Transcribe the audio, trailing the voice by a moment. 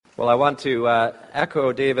Well, I want to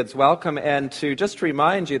echo David's welcome and to just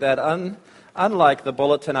remind you that unlike the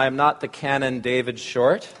bulletin, I am not the canon David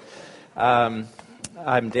Short. I'm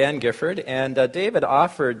Dan Gifford, and David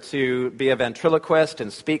offered to be a ventriloquist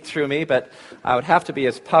and speak through me, but I would have to be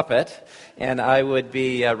his puppet, and I would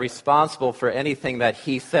be responsible for anything that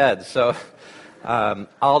he said. So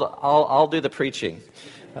I'll do the preaching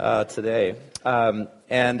today.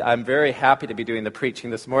 And I'm very happy to be doing the preaching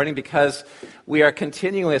this morning because we are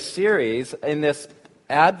continuing a series in this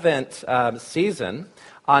Advent season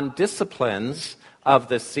on disciplines of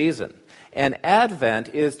this season. And Advent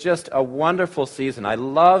is just a wonderful season. I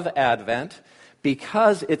love Advent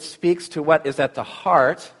because it speaks to what is at the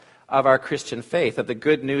heart of our Christian faith, of the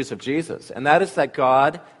good news of Jesus. And that is that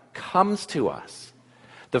God comes to us.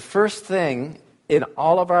 The first thing in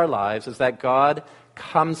all of our lives is that God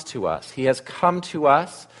comes to us. He has come to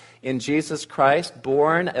us in Jesus Christ,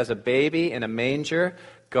 born as a baby in a manger,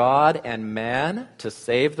 God and man, to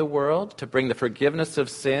save the world, to bring the forgiveness of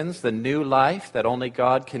sins, the new life that only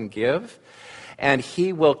God can give. And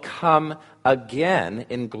he will come again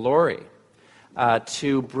in glory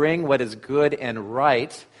to bring what is good and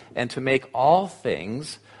right and to make all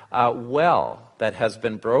things well that has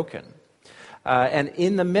been broken. And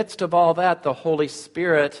in the midst of all that, the Holy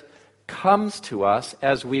Spirit comes to us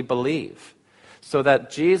as we believe, so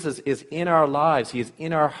that Jesus is in our lives, he is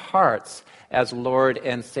in our hearts as Lord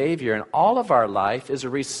and Savior, and all of our life is a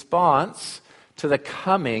response to the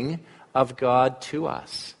coming of God to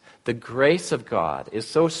us. The grace of God is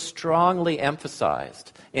so strongly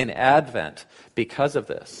emphasized in Advent because of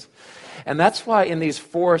this. And that's why in these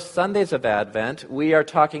 4 Sundays of Advent, we are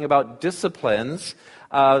talking about disciplines,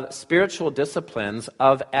 spiritual disciplines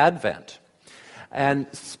of Advent. And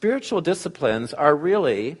spiritual disciplines are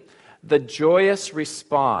really the joyous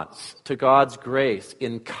response to God's grace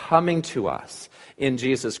in coming to us in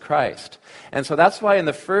Jesus Christ. And so that's why in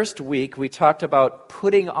the first week we talked about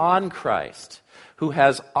putting on Christ, who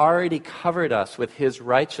has already covered us with his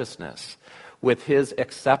righteousness, with his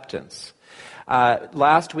acceptance.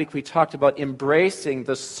 Last week we talked about embracing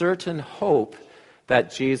the certain hope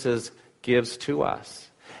that Jesus gives to us.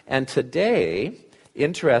 And today,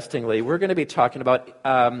 interestingly, we're going to be talking about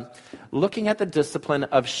looking at the discipline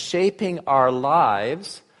of shaping our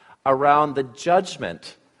lives around the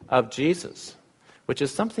judgment of Jesus, which is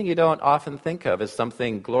something you don't often think of as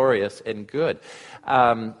something glorious and good.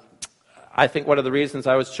 I think one of the reasons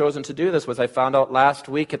I was chosen to do this was I found out last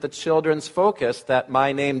week at the Children's Focus that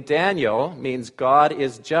my name Daniel means God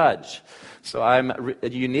is judge. So I'm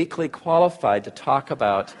uniquely qualified to talk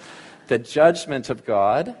about the judgment of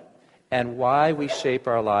God and why we shape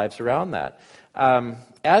our lives around that.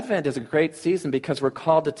 Advent is a great season because we're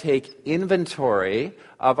called to take inventory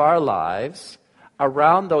of our lives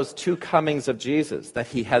around those 2 comings of Jesus, that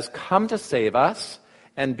he has come to save us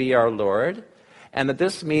and be our Lord, and that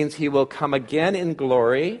this means he will come again in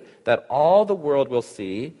glory, that all the world will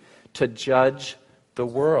see, to judge the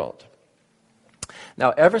world.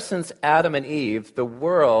 Now, ever since Adam and Eve, the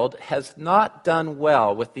world has not done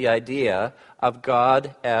well with the idea of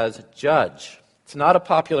God as judge. It's not a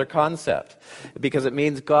popular concept because it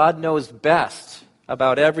means God knows best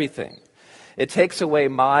about everything. It takes away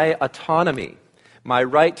my autonomy, my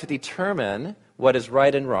right to determine what is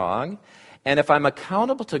right and wrong. And if I'm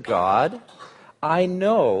accountable to God, I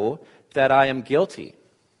know that I am guilty.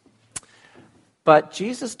 But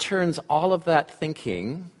Jesus turns all of that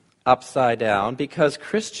thinking upside down because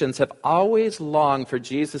Christians have always longed for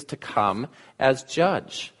Jesus to come as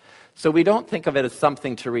judge. So we don't think of it as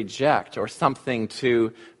something to reject or something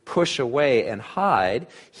to push away and hide.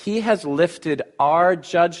 He has lifted our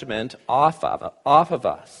judgment off of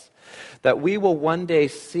us, that we will one day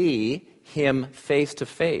see him face to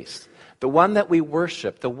face. The one that we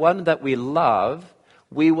worship, the one that we love,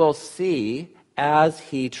 we will see as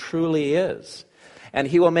he truly is. And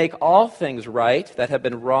he will make all things right that have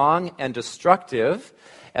been wrong and destructive,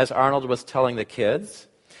 as Arnold was telling the kids.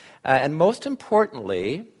 And most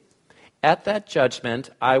importantly, at that judgment,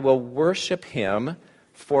 I will worship him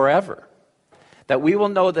forever. That we will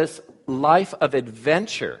know this life of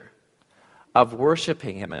adventure of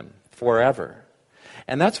worshiping him forever.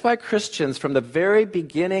 And that's why Christians, from the very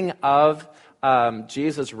beginning of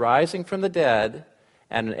Jesus rising from the dead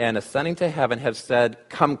and ascending to heaven, have said,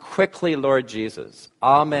 "Come quickly, Lord Jesus."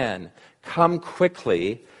 Amen. Come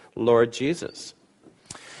quickly, Lord Jesus.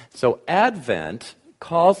 So Advent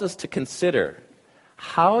calls us to consider,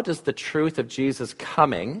 how does the truth of Jesus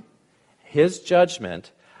coming, his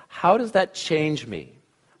judgment, how does that change me?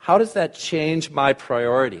 How does that change my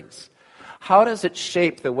priorities? How does it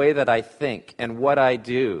shape the way that I think and what I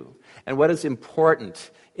do and what is important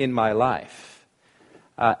in my life.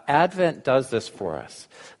 Advent does this for us.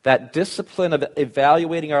 That discipline of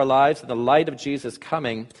evaluating our lives in the light of Jesus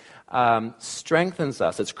coming strengthens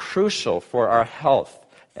us. It's crucial for our health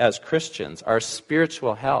as Christians, our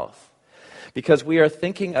spiritual health, because we are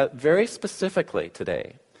thinking very specifically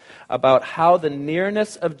today about how the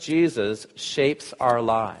nearness of Jesus shapes our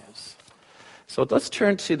lives. So let's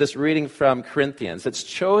turn to this reading from Corinthians. It's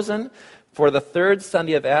chosen for the third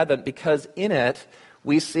Sunday of Advent because in it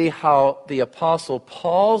we see how the Apostle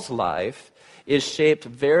Paul's life is shaped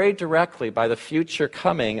very directly by the future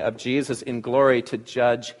coming of Jesus in glory to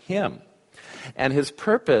judge him. And his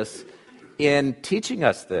purpose in teaching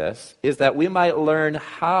us this is that we might learn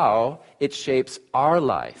how it shapes our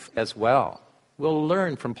life as well. We'll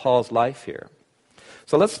learn from Paul's life here.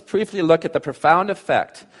 So let's briefly look at the profound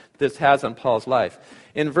effect this has on Paul's life.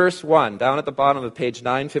 In verse 1, down at the bottom of page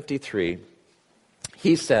 953,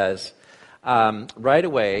 he says, right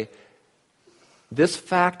away, this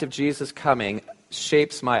fact of Jesus coming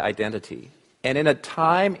shapes my identity. And in a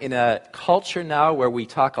time, in a culture now where we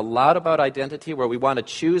talk a lot about identity, where we want to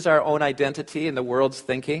choose our own identity in the world's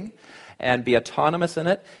thinking and be autonomous in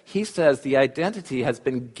it, he says the identity has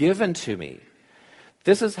been given to me.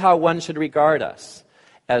 This is how one should regard us,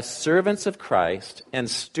 as servants of Christ and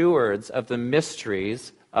stewards of the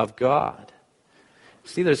mysteries of God.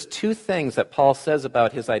 See, there's two things that Paul says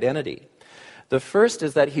about his identity. The first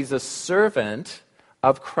is that he's a servant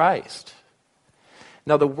of Christ.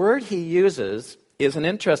 Now, the word he uses is an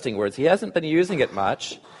interesting word. He hasn't been using it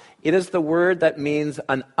much. It is the word that means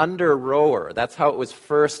an under-rower. That's how it was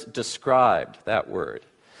first described, that word.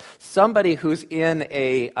 Somebody who's in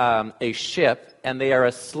a ship, and they are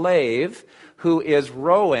a slave who is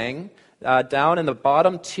rowing down in the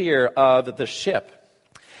bottom tier of the ship.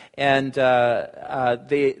 And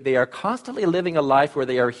they are constantly living a life where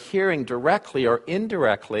they are hearing directly or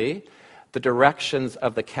indirectly the directions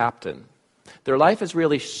of the captain. Their life is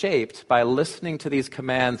really shaped by listening to these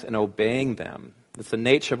commands and obeying them. It's the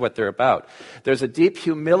nature of what they're about. There's a deep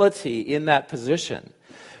humility in that position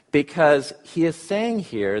because he is saying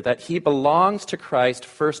here that he belongs to Christ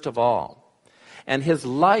first of all. And his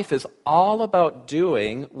life is all about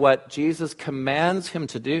doing what Jesus commands him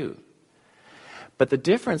to do. But the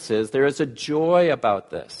difference is there is a joy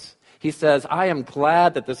about this. He says, I am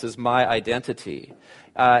glad that this is my identity.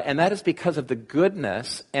 And that is because of the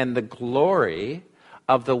goodness and the glory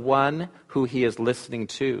of the one who he is listening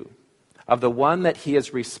to, of the one that he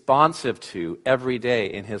is responsive to every day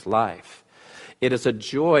in his life. It is a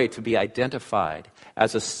joy to be identified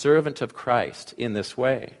as a servant of Christ in this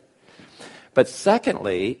way. But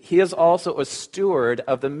secondly, he is also a steward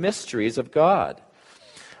of the mysteries of God.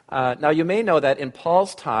 Now, you may know that in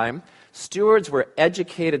Paul's time, stewards were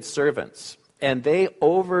educated servants, and they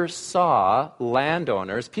oversaw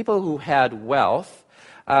landowners, people who had wealth.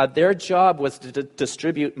 Their job was to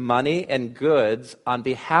distribute money and goods on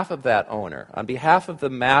behalf of that owner, on behalf of the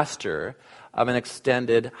master of an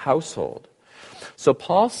extended household. So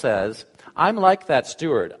Paul says, I'm like that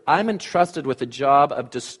steward. I'm entrusted with the job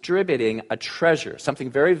of distributing a treasure,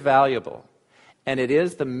 something very valuable, and it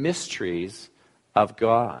is the mysteries of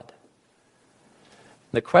God.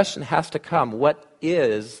 The question has to come, what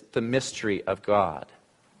is the mystery of God?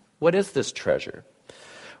 What is this treasure?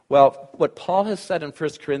 Well, what Paul has said in 1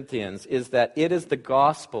 Corinthians is that it is the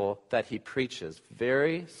gospel that he preaches,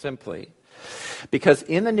 very simply. Because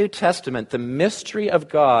in the New Testament, the mystery of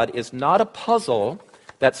God is not a puzzle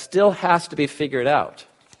that still has to be figured out.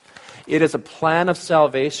 It is a plan of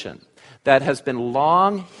salvation that has been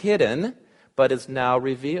long hidden, but is now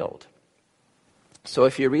revealed. So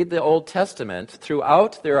if you read the Old Testament,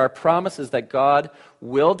 throughout there are promises that God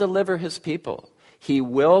will deliver his people. He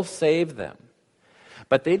will save them.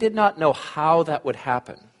 But they did not know how that would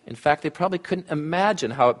happen. In fact, they probably couldn't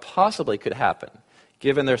imagine how it possibly could happen,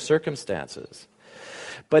 given their circumstances.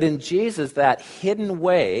 But in Jesus, that hidden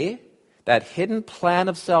way, that hidden plan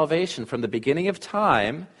of salvation from the beginning of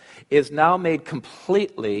time is now made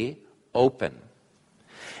completely open.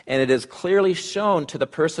 And it is clearly shown to the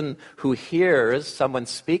person who hears someone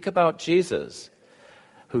speak about Jesus,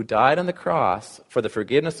 who died on the cross for the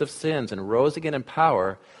forgiveness of sins and rose again in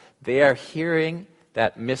power. They are hearing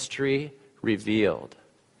that mystery revealed.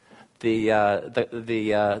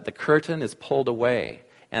 The curtain is pulled away,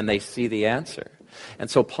 and they see the answer. And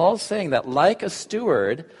so Paul's saying that like a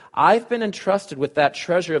steward, I've been entrusted with that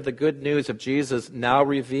treasure of the good news of Jesus now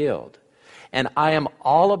revealed. And I am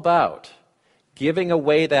all about giving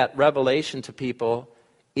away that revelation to people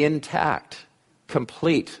intact,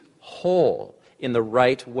 complete, whole, in the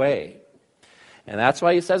right way. And that's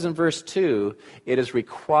why he says in verse 2, it is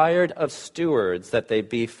required of stewards that they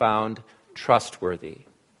be found trustworthy.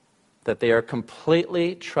 That they are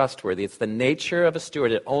completely trustworthy. It's the nature of a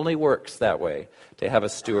steward. It only works that way, to have a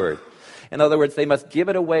steward. In other words, they must give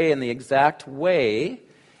it away in the exact way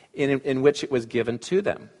in which it was given to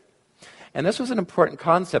them. And this was an important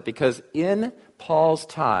concept because in Paul's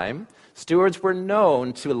time, stewards were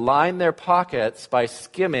known to line their pockets by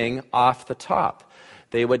skimming off the top.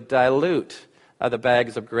 They would dilute the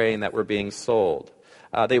bags of grain that were being sold.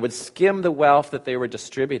 They would skim the wealth that they were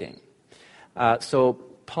distributing. So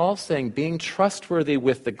Paul's saying being trustworthy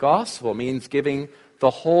with the gospel means giving the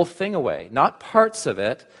whole thing away, not parts of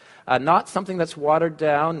it, not something that's watered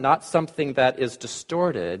down, not something that is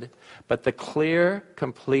distorted, but the clear,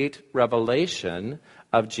 complete revelation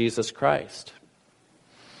of Jesus Christ.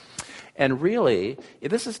 And really,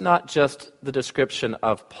 this is not just the description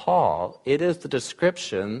of Paul, it is the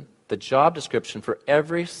description, the job description for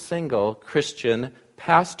every single Christian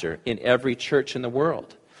pastor in every church in the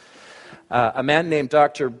world. A man named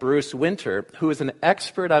Dr. Bruce Winter, who is an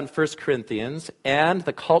expert on 1 Corinthians and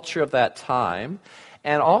the culture of that time,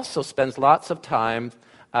 and also spends lots of time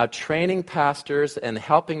training pastors and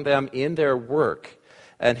helping them in their work.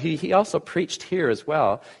 And he also preached here as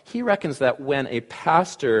well. He reckons that when a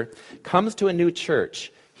pastor comes to a new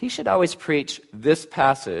church, he should always preach this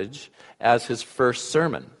passage as his first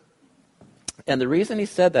sermon. And the reason he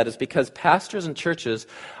said that is because pastors and churches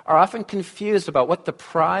are often confused about what the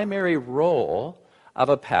primary role of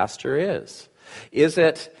a pastor is. Is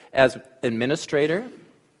it as administrator?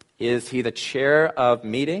 Is he the chair of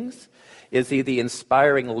meetings? Is he the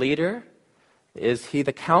inspiring leader? Is he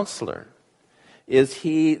the counselor? Is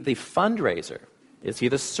he the fundraiser? Is he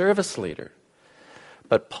the service leader?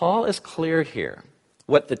 But Paul is clear here.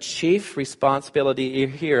 What the chief responsibility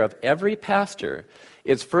here of every pastor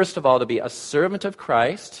is, first of all, to be a servant of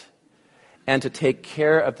Christ and to take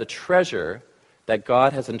care of the treasure that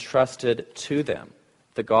God has entrusted to them,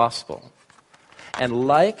 the gospel. And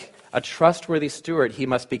like a trustworthy steward, he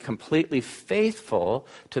must be completely faithful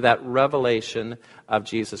to that revelation of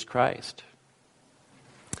Jesus Christ.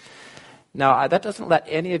 Now, that doesn't let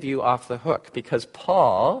any of you off the hook, because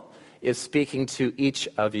Paul is speaking to each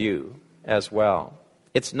of you as well.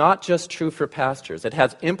 It's not just true for pastors. It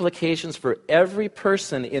has implications for every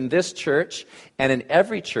person in this church and in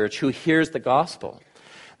every church who hears the gospel.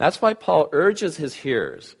 That's why Paul urges his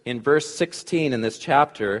hearers in verse 16 in this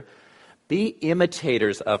chapter, be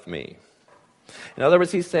imitators of me. In other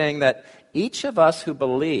words, he's saying that each of us who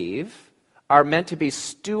believe are meant to be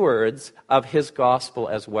stewards of his gospel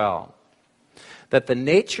as well. That the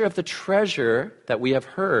nature of the treasure that we have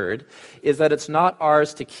heard is that it's not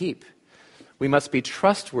ours to keep. We must be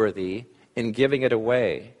trustworthy in giving it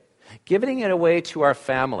away. Giving it away to our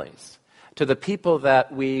families, to the people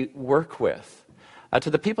that we work with, to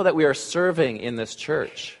the people that we are serving in this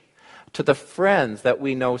church, to the friends that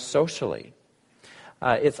we know socially.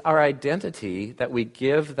 It's our identity that we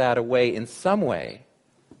give that away in some way,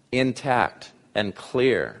 intact and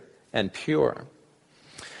clear and pure.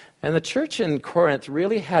 And the church in Corinth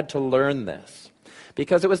really had to learn this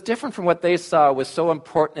because it was different from what they saw was so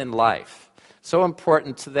important in life, so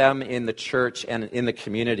important to them in the church and in the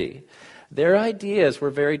community. Their ideas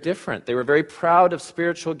were very different. They were very proud of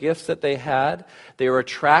spiritual gifts that they had. They were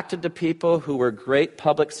attracted to people who were great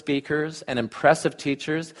public speakers and impressive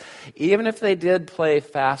teachers, even if they did play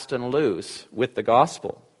fast and loose with the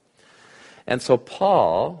gospel. And so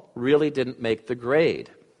Paul really didn't make the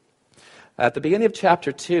grade. At the beginning of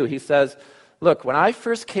chapter 2, he says, look, when I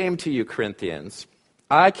first came to you, Corinthians,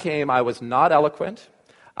 I was not eloquent.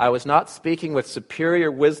 I was not speaking with superior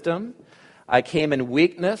wisdom. I came in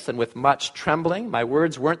weakness and with much trembling. My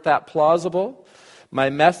words weren't that plausible. My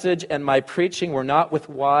message and my preaching were not with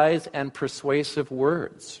wise and persuasive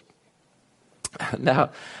words.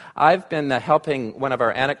 Now, I've been helping one of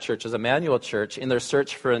our Anak churches, Emmanuel Church, in their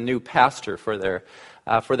search for a new pastor for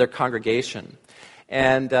their congregation.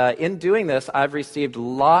 And in doing this, I've received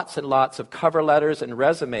lots and lots of cover letters and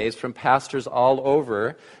resumes from pastors all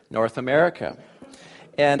over North America.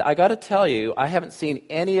 And I got to tell you, I haven't seen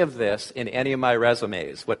any of this in any of my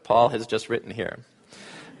resumes, what Paul has just written here.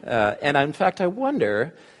 And in fact, I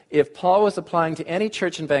wonder if Paul was applying to any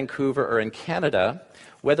church in Vancouver or in Canada,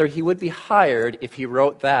 whether he would be hired if he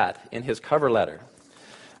wrote that in his cover letter.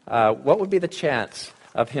 What would be the chance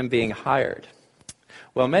of him being hired?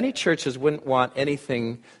 Well, many churches wouldn't want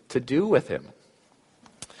anything to do with him.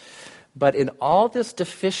 But in all this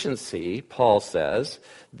deficiency, Paul says,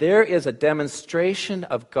 there is a demonstration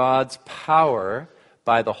of God's power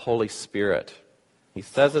by the Holy Spirit. He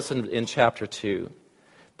says this in chapter 2.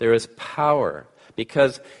 There is power.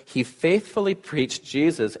 because he faithfully preached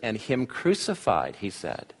Jesus and him crucified, he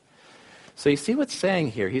said. So you see what's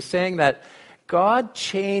saying here? He's saying that God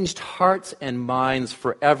changed hearts and minds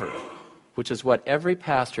forever, which is what every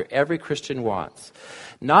pastor, every Christian wants.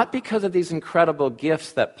 Not because of these incredible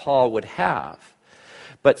gifts that Paul would have,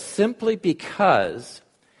 but simply because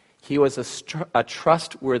he was a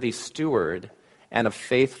trustworthy steward and a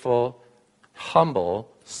faithful, humble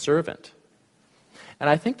servant. And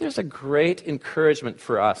I think there's a great encouragement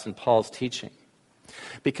for us in Paul's teaching.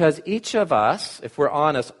 Because each of us, if we're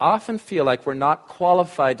honest, often feel like we're not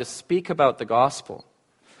qualified to speak about the gospel.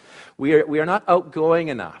 We are not outgoing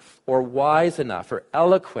enough, or wise enough, or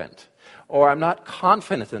eloquent, or I'm not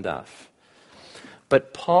confident enough.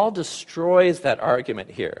 But Paul destroys that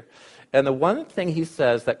argument here. And the one thing he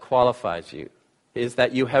says that qualifies you is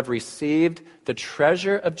that you have received the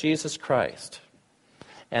treasure of Jesus Christ,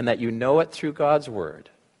 and that you know it through God's word,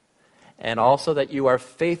 and also that you are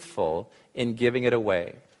faithful in giving it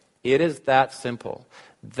away. It is that simple.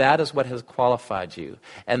 That is what has qualified you.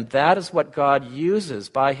 And that is what God uses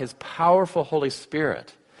by his powerful Holy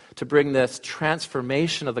Spirit to bring this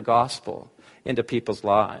transformation of the gospel into people's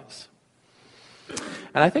lives.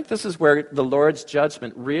 And I think this is where the Lord's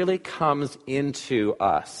judgment really comes into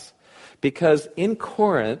us. Because in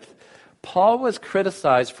Corinth, Paul was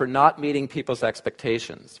criticized for not meeting people's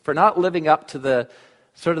expectations, for not living up to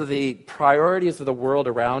the priorities of the world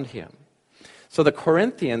around him. So the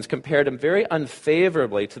Corinthians compared him very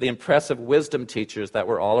unfavorably to the impressive wisdom teachers that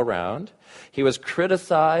were all around. He was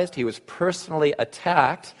criticized, he was personally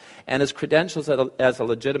attacked, and his credentials as a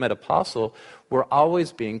legitimate apostle were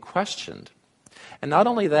always being questioned. And not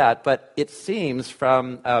only that, but it seems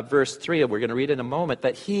from verse 3, we're going to read in a moment,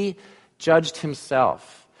 that he judged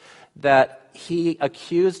himself, that he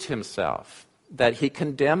accused himself, that he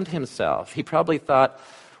condemned himself. He probably thought,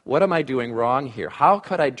 what am I doing wrong here? How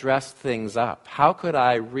could I dress things up? How could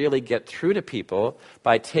I really get through to people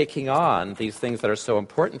by taking on these things that are so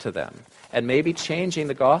important to them and maybe changing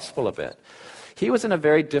the gospel a bit? He was in a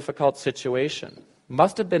very difficult situation.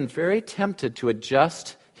 Must have been very tempted to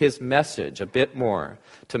adjust his message a bit more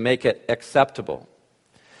to make it acceptable.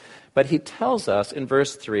 But he tells us in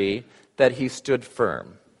verse 3 that he stood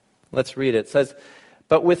firm. Let's read it. It says,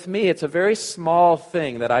 "But with me it's a very small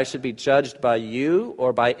thing that I should be judged by you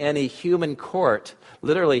or by any human court."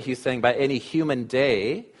 Literally, he's saying by any human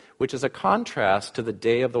day, which is a contrast to the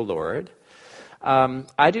day of the Lord.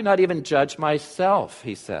 I do not even judge myself,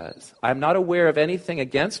 he says. I'm not aware of anything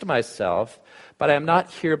against myself, but I am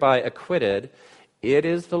not hereby acquitted. It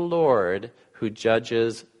is the Lord who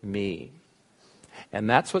judges me. And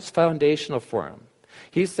that's what's foundational for him.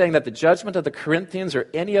 He's saying that the judgment of the Corinthians or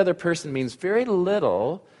any other person means very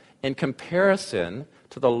little in comparison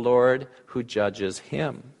to the Lord who judges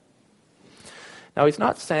him. Now, he's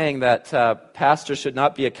not saying that pastors should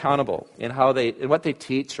not be accountable in what they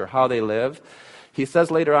teach or how they live. He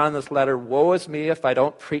says later on in this letter, "Woe is me if I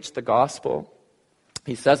don't preach the gospel."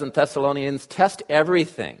 He says in Thessalonians, "Test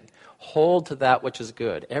everything. Hold to that which is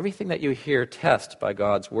good." Everything that you hear, test by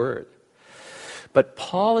God's word. But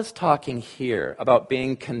Paul is talking here about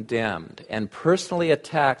being condemned and personally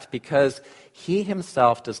attacked because he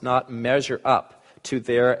himself does not measure up to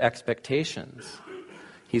their expectations.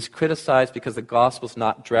 He's criticized because the gospel's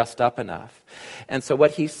not dressed up enough. And so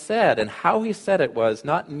what he said and how he said it was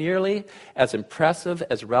not nearly as impressive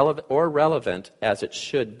as relevant as it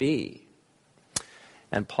should be.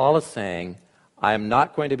 And Paul is saying, I am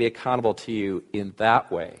not going to be accountable to you in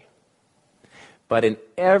that way. But in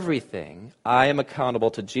everything, I am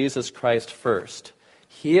accountable to Jesus Christ first.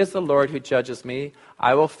 He is the Lord who judges me.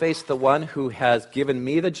 I will face the one who has given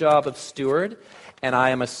me the job of steward, and I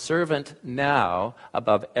am a servant now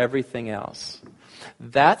above everything else.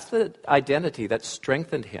 That's the identity that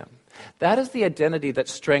strengthened him. That is the identity that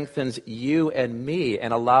strengthens you and me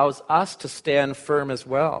and allows us to stand firm as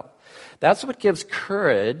well. That's what gives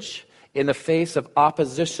courage in the face of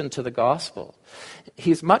opposition to the gospel.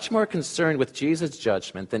 He's much more concerned with Jesus'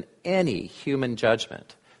 judgment than any human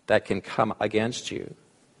judgment that can come against you.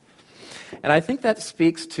 And I think that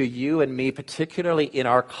speaks to you and me, particularly in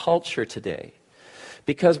our culture today,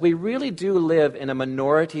 because we really do live in a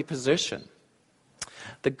minority position.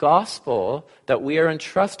 The gospel that we are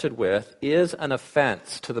entrusted with is an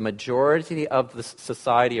offense to the majority of the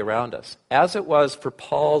society around us, as it was for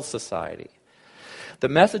Paul's society. The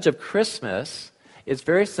message of Christmas is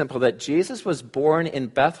very simple, that Jesus was born in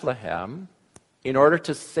Bethlehem in order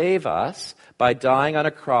to save us by dying on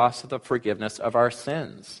a cross for the forgiveness of our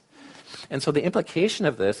sins. And so the implication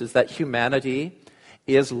of this is that humanity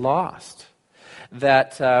is lost,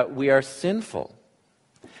 that we are sinful.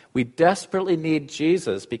 We desperately need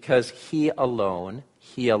Jesus because He alone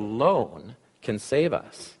can save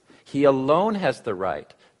us. He alone has the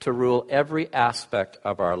right to rule every aspect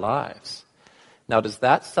of our lives. Now, does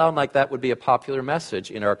that sound like that would be a popular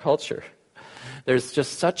message in our culture? There's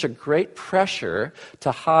just such a great pressure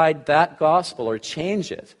to hide that gospel or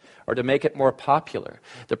change it or to make it more popular.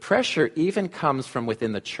 The pressure even comes from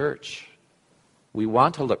within the church. We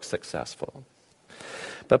want to look successful.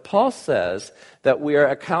 But Paul says that we are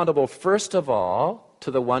accountable first of all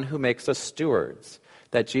to the one who makes us stewards,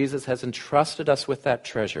 that Jesus has entrusted us with that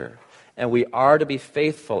treasure, and we are to be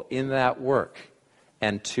faithful in that work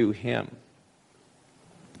and to Him.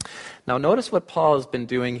 Now notice what Paul has been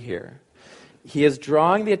doing here. He is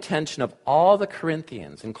drawing the attention of all the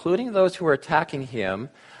Corinthians, including those who are attacking him,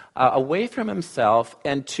 away from himself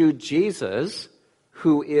and to Jesus,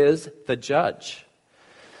 who is the judge.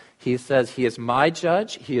 He says, He is my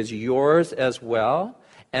judge, He is yours as well.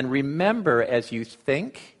 And remember, as you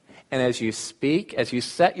think and as you speak, as you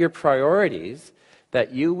set your priorities,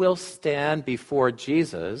 that you will stand before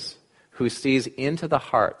Jesus, who sees into the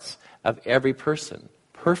hearts of every person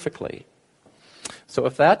perfectly. So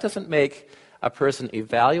if that doesn't make a person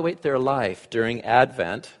evaluate their life during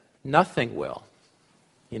Advent, nothing will.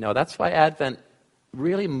 That's why Advent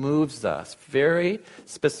really moves us very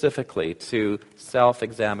specifically to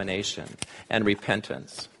self-examination and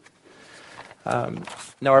repentance. Now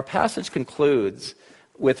our passage concludes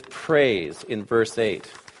with praise in verse 8.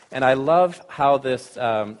 And I love how this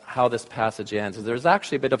passage ends. There's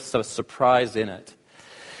actually a bit of a surprise in it.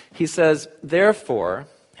 He says, therefore,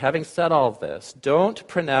 having said all of this, don't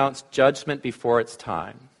pronounce judgment before its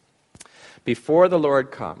time, before the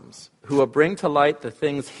Lord comes, who will bring to light the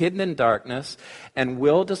things hidden in darkness and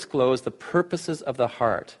will disclose the purposes of the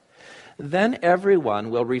heart. Then everyone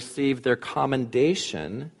will receive their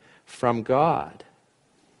commendation from God.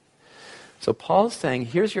 So Paul's saying,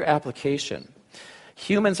 here's your application.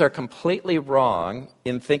 Humans are completely wrong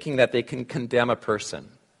in thinking that they can condemn a person.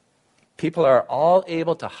 People are all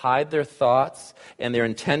able to hide their thoughts and their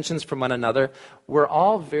intentions from one another. We're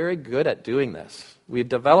all very good at doing this. We've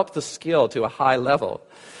developed the skill to a high level.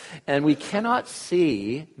 And we cannot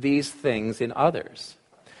see these things in others.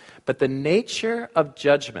 But the nature of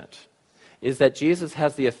judgment is that Jesus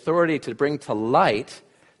has the authority to bring to light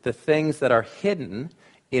the things that are hidden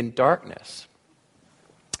in darkness.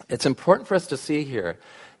 It's important for us to see here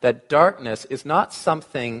that darkness is not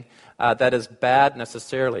something that is bad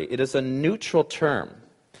necessarily. It is a neutral term.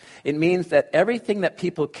 It means that everything that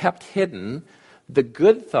people kept hidden, the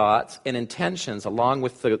good thoughts and intentions along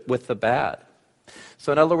with the bad.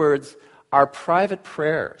 So in other words, our private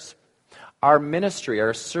prayers, our ministry,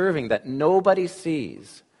 our serving that nobody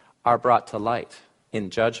sees are brought to light in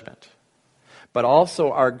judgment. But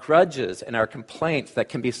also our grudges and our complaints that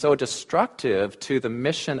can be so destructive to the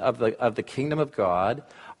mission of the kingdom of God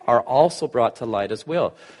are also brought to light as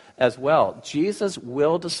well. Jesus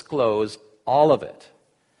will disclose all of it.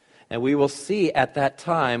 And we will see at that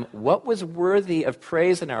time what was worthy of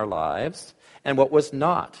praise in our lives and what was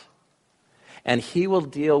not. And He will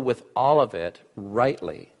deal with all of it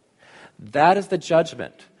rightly. That is the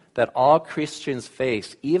judgment that all Christians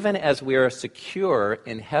face, even as we are secure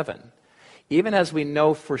in heaven. Even as we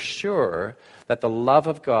know for sure that the love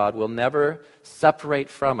of God will never separate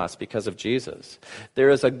from us because of Jesus. There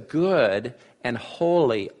is a good and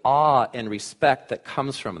holy awe and respect that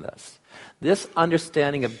comes from this. This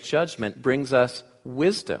understanding of judgment brings us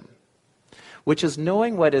wisdom, which is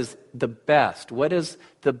knowing what is the best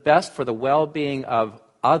for the well-being of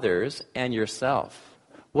others and yourself.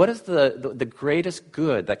 What is the greatest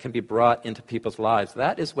good that can be brought into people's lives?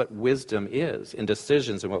 That is what wisdom is in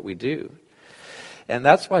decisions and what we do. And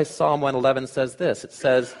that's why Psalm 111 says this. It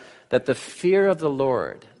says that the fear of the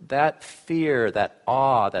Lord, that fear, that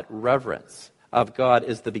awe, that reverence of God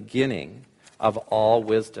is the beginning of all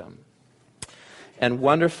wisdom. And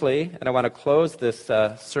wonderfully, and I want to close this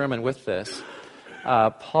sermon with this,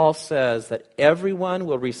 Paul says that everyone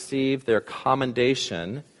will receive their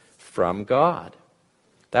commendation from God.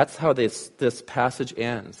 That's how this passage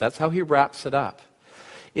ends. That's how he wraps it up.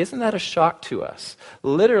 Isn't that a shock to us?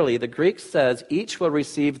 Literally, the Greek says each will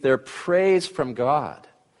receive their praise from God.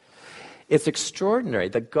 It's extraordinary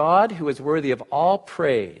that God, who is worthy of all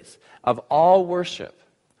praise, of all worship,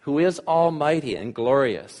 who is almighty and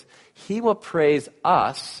glorious, He will praise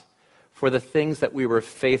us for the things that we were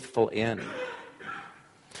faithful in.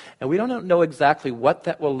 And we don't know exactly what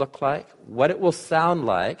that will look like, what it will sound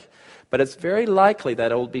like, but it's very likely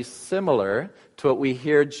that it will be similar to what we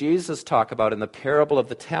hear Jesus talk about in the parable of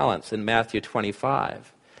the talents in Matthew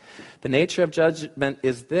 25. The nature of judgment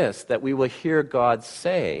is this, that we will hear God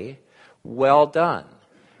say, "Well done,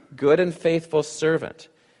 good and faithful servant.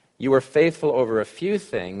 You were faithful over a few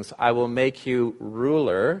things. I will make you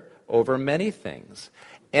ruler over many things.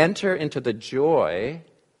 Enter into the joy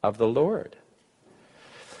of the Lord."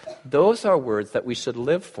 Those are words that we should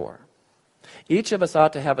live for. Each of us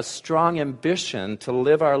ought to have a strong ambition to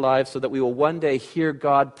live our lives so that we will one day hear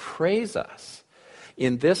God praise us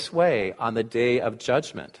in this way on the day of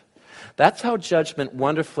judgment. That's how judgment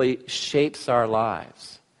wonderfully shapes our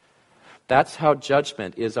lives. That's how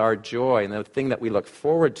judgment is our joy and the thing that we look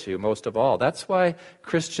forward to most of all. That's why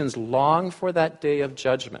Christians long for that day of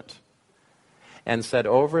judgment and said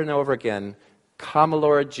over and over again, "Come,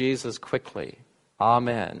 Lord Jesus, quickly.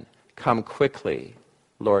 Amen. Come quickly,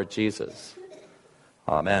 Lord Jesus."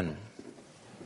 Amen.